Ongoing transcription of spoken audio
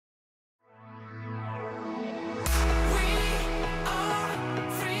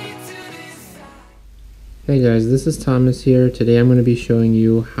Hey guys, this is Thomas here. Today I'm going to be showing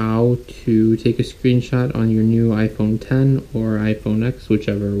you how to take a screenshot on your new iPhone 10 or iPhone X,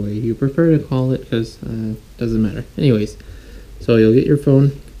 whichever way you prefer to call it, because it doesn't matter. Anyways, so you'll get your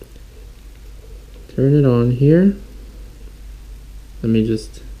phone, turn it on here. Let me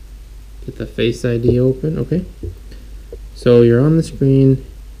just get the Face ID open, okay? So you're on the screen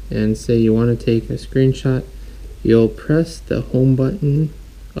and say you want to take a screenshot. You'll press the home button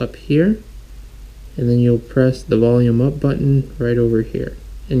up here, and then you'll press the volume up button right over here,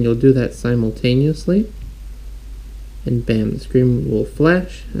 and you'll do that simultaneously, and bam, the screen will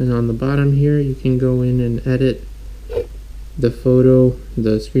flash. And on the bottom here you can go in and edit the photo,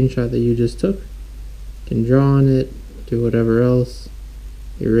 the screenshot that you just took. You can draw on it, do whatever else,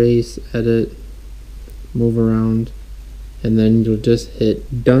 erase, edit, move around, and then you'll just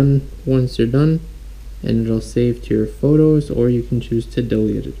hit done once you're done, and it'll save to your photos, or you can choose to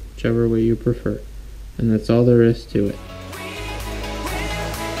delete it, whichever way you prefer. And that's all there is to it.